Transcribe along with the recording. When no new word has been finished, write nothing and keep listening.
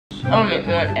I'll make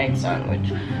me an egg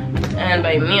sandwich. And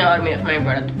by me, I'll make it for my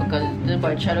brother too, because the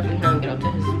boy tried to get out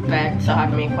of his bed, so I had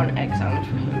to make one egg sandwich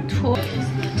for him too.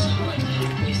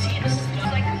 You see, this is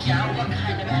like what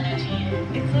kind of energy?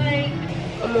 It's like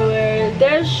I'm wearing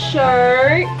this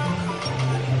shirt.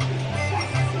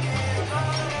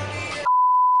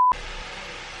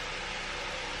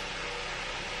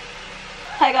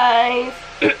 Hi guys.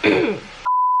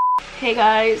 Hey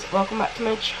guys, welcome back to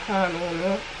my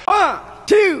channel. 1,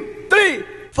 2, 3,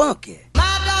 funk it.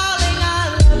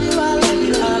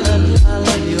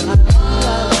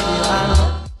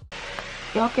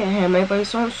 Y'all can't hear my voice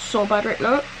sounds so bad right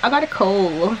now. I got a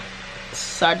cold.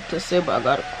 Sad to say, but I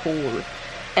got a cold.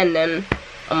 And then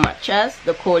on my chest,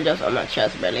 the cold just on my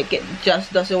chest, but like it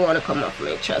just doesn't want to come off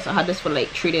my chest. I had this for like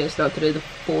 3 days now. Today the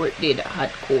 4th day that I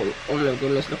had cold. Oh my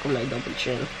goodness, look at my double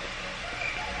chin.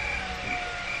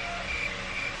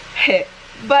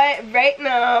 But right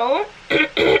now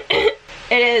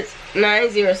it is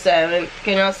 9:07.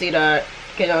 Can y'all see that?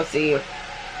 Can y'all see?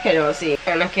 Can y'all see?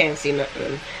 And I can't see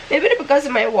nothing. Maybe it's because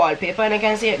of my wallpaper and I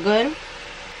can't see it good.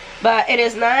 But it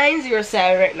is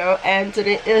 9:07 right now, and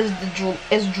today is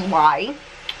July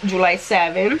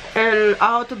 7, and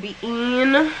I have to be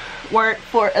in work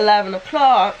for 11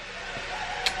 o'clock.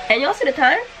 And y'all see the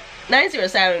time?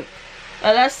 9:07.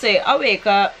 Let's say I wake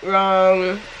up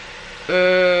around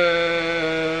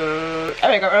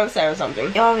around 7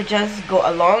 something. Y'all just go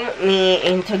along with me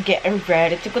into getting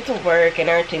ready to go to work and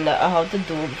everything that I have to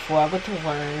do before I go to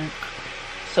work.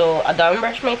 So I done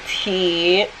brush my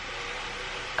teeth,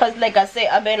 cause like I say,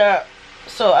 I've been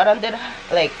so I done did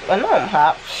like, well, no, I'm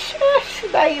half,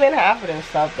 not even half of this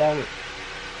stuff done.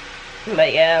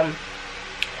 But yeah,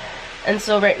 and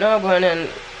so right now I'm going and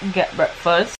get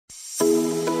breakfast.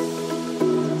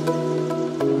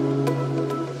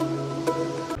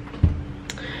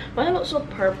 Why I look so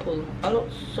purple? I look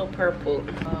so purple.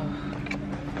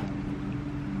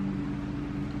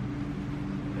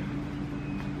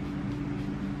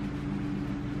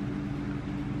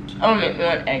 I'll make me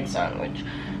an egg sandwich.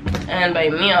 And by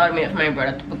me, I'll make it for my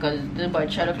brother too, because the boy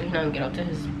tried to get out of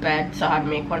his bed, so I had to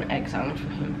make one egg sandwich for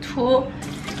him too.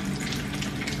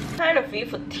 Kind of feel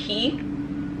for tea.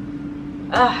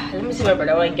 Let me see my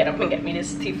brother. I want to get up and get me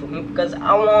this tea for me, because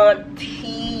I want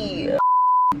tea.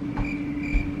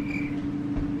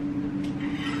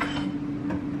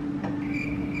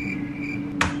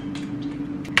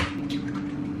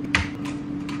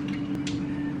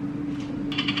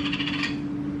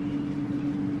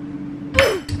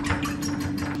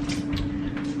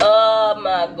 Oh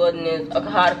my goodness, I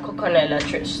had to cook on the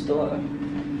electric stove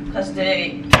because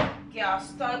the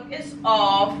gas tank is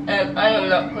off and I am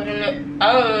not putting it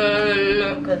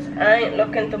on because I ain't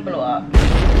looking to blow up.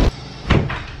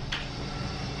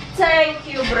 Thank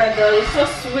you, brother, you're so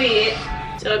sweet.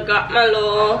 So I got my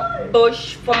little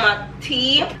bush for my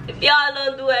tea. If y'all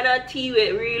don't do any tea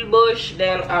with real bush,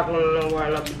 then I don't know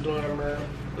what I'll be doing, bro.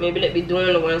 Maybe let me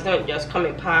doing the ones that just come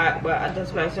in pack, but I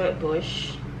just myself with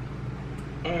bush.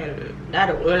 And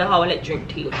that's the only how I like drink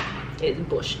tea. It's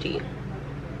bush tea.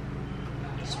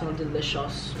 It smells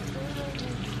delicious.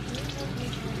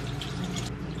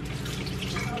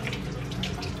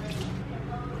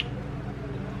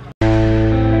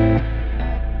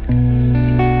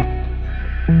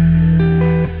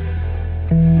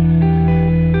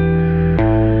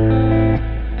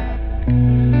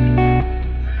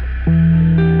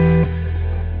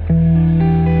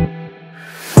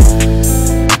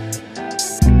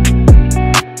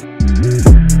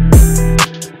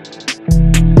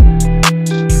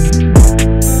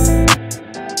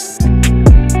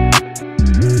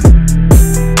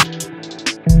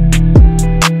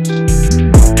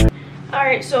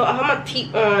 So I have my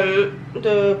tea on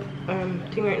the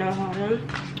thing right now, hold on.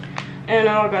 And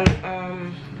now we're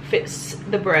gonna fix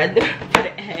the bread for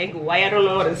the egg. Why, I don't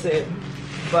know what to say,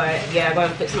 but yeah, I'm gonna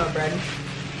fix my bread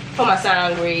for my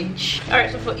sandwich.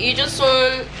 Alright, so for each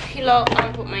one, he'll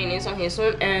put mayonnaise on his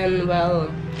one, and well,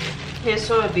 his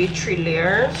one will be 3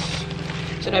 layers.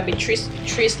 So that'll be three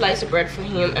slices of bread for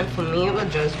him, and for me it will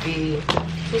just be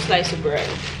 2 slices of bread.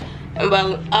 And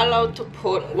well, I allowed to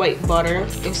put white butter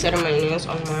instead of mayonnaise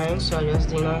on mine, so I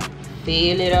just, you know,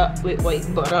 fill it up with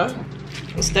white butter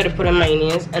instead of putting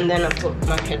mayonnaise, and then I put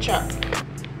my ketchup.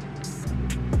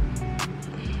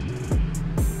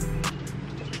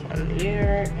 One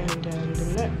layer and then the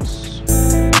next.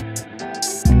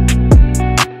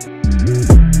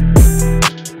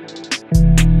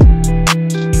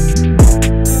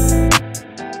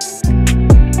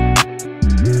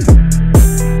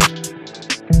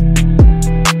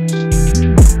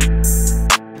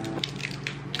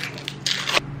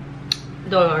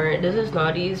 Don't worry, this is it's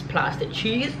not these plastic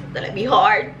cheese that'll be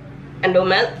hard and don't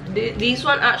melt. These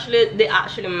one actually, they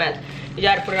actually melt. You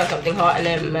gotta put it on something hot and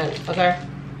then melt, okay?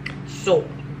 So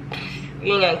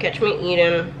you ain't gonna catch me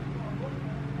eating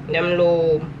them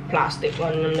low plastic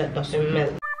one that doesn't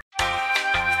melt.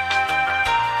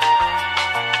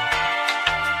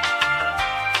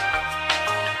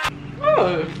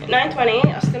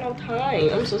 9:20, I still have time.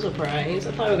 I'm so surprised.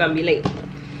 I thought we were gonna be late.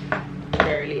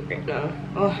 Very late right now.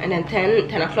 Oh, and then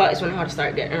 10 o'clock is when I have to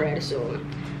start getting ready. So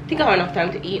I think I have enough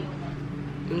time to eat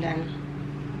and then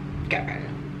get ready.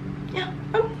 Yeah,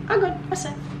 I'm good. That's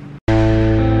it.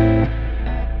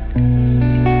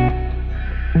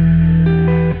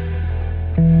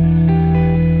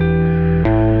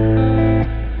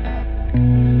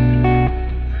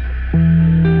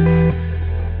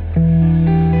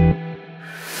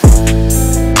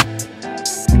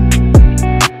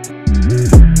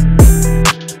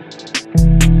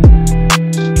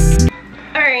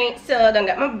 Done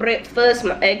got my breakfast,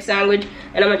 my egg sandwich,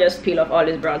 and I'm gonna just peel off all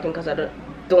this brown thing because I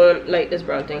don't like this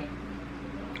brown thing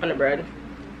on the bread.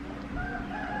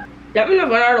 Let me know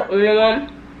if I'm the only one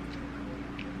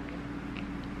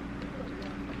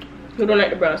who don't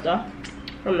like the brown stuff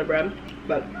from the bread.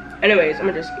 But anyways, I'm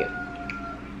gonna just skip.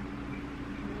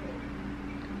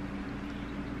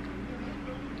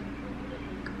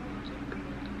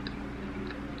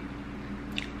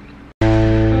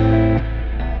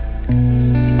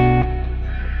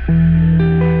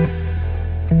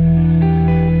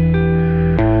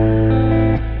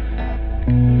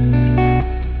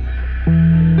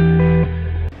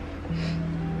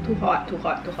 Too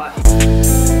hot.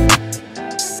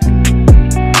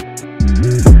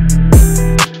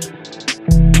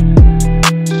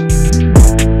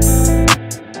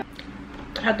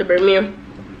 I have to bring me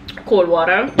cold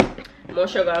water, more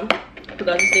sugar,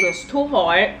 because this thing is too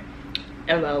hot.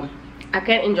 And well, I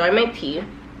can't enjoy my tea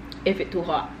if it's too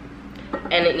hot.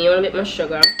 And it needs a little bit more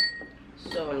sugar.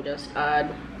 So I'm just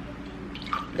add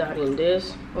that in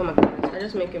this. Oh my goodness, I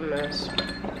just make a mess.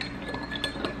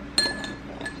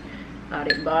 Add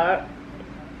it back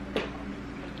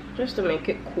just to make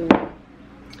it cool.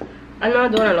 I'm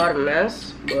not doing a lot of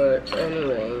mess, but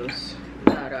anyways,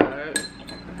 that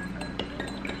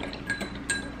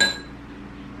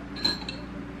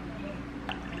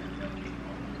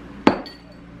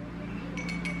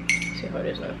see how it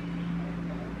is now.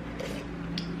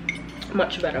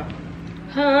 Much better.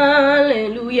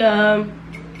 Hallelujah.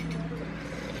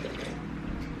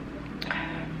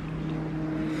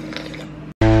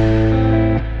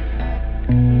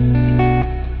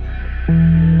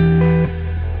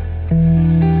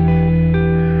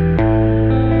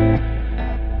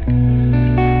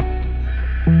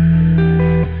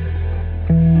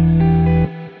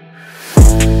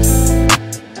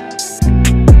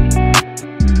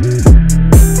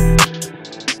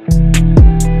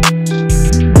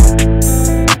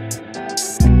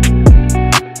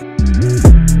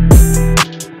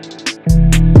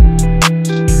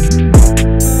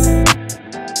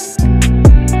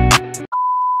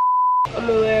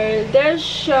 This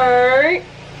shirt,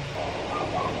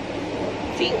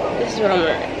 see, this is what I'm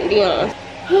wearing. Yeah,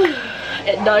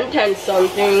 it done 10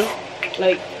 something.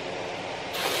 Like,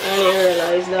 I didn't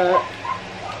realize that.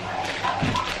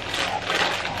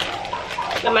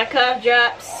 Got my calf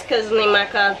drops, cause I need my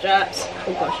calf drops.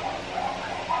 Oh gosh.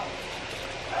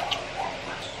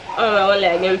 Oh my one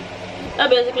legging. That's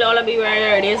basically all I be wearing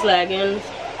already is leggings.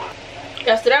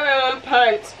 Yesterday I wearing one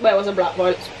pants, but it was a black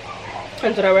pants.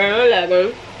 And today I wearing a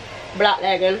legging. Black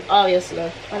legging, obviously.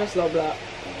 I just love black.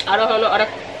 I don't have no other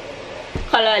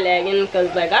color legging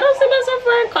because like I don't see myself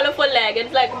wearing colorful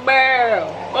leggings. Like bro,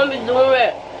 I won't be doing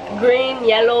it green,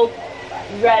 yellow,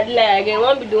 red legging. I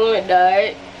won't be doing it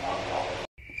that.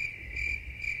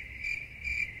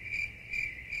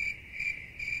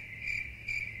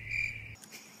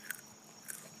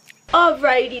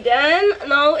 Alrighty then,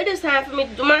 now it is time for me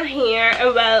to do my hair.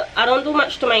 And well, I don't do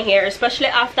much to my hair, especially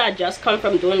after I just come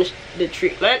from doing the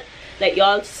treatment. Like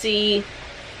y'all see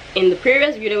in the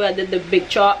previous video where I did the big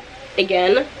chop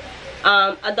again.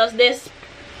 I does this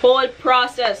whole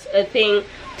process thing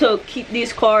to keep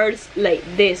these cords like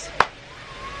this.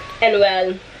 And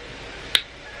well,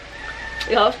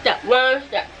 you have step 1,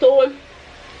 step 2,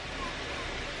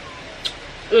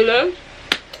 you know.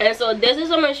 And so this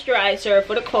is a moisturizer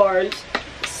for the cords.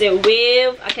 So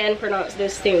wave, I can't pronounce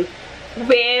this thing.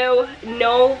 Wave,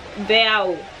 no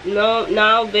veil,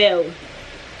 no veil.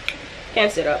 Can't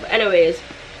sit up. Anyways,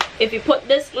 if you put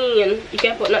this in, you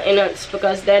can't put nothing else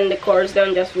because then the cords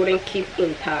then just wouldn't keep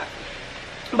intact.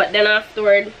 But then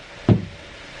afterward,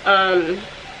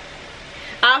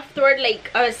 like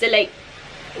I say, like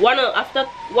after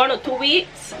 1 or 2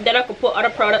 weeks, then I could put other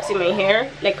products in my hair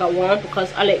like I want,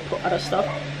 because I like put other stuff.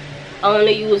 I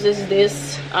only use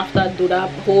this after I do that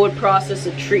whole process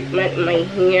of treatment in my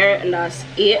hair, and that's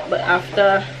it. But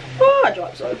after, oh, I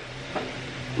dropped some.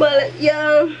 But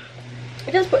yeah,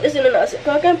 I just put this in and that's it.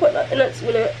 I can't put nothing else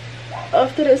in it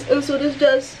after this. And so this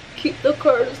just keep the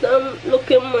curls down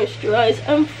looking moisturized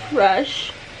and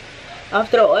fresh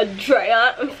after all dry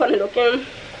out and funny looking.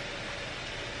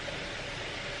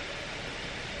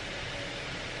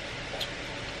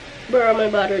 Bro, my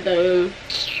battery dying.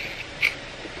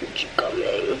 What you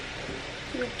coming?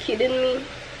 You kidding me?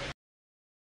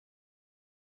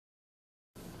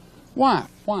 Why?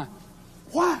 Why?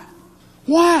 Why?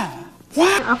 Why?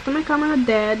 Why? After my camera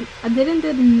dead, I didn't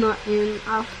do nothing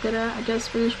after that. I just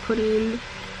finished putting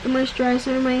the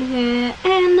moisturizer in my hair,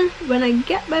 and when I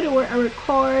get better where I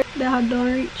record, that I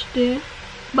don't reach there.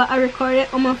 But I recorded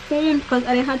on my phone because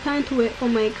I didn't have time to wait for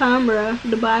my camera,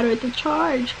 the battery to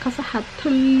charge, because I had to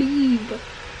leave.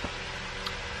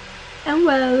 And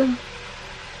well,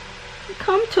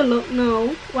 come to look now,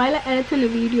 while I editing the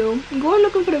video, going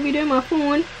looking for the video in my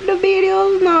phone, the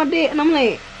video's not there, and I'm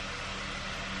like,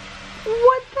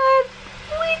 what the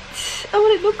wait? I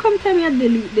was like, don't come tell me I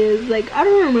delete this. Like, I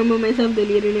don't remember myself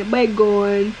deleting it, but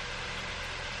gone.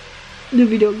 The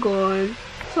video gone.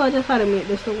 So I just had to make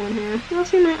this the one here. Y'all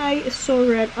see my eye is so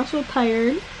red. I'm so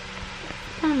tired.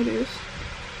 What time it is?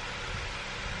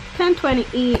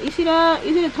 10:28. You see that?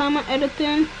 You see the time I'm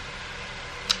editing?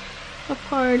 The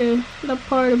part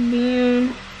of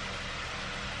being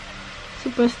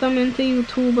super into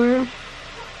YouTuber.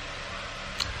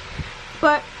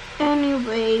 But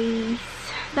anyways,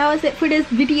 that was it for this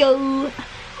video.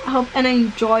 I hope and I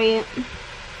enjoy it,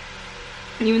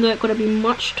 even though it could have been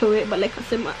much to it. But like I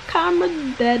said, my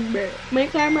camera's dead, bro. My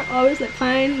camera always like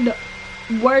find the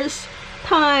worst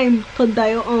time to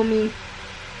die on me,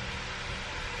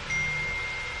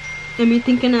 and me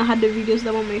thinking I had the videos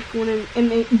that were on my phone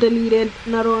and it deleted,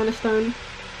 and I don't understand.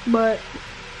 But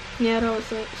yeah, that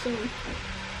was it. So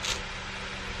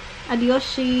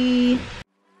adios.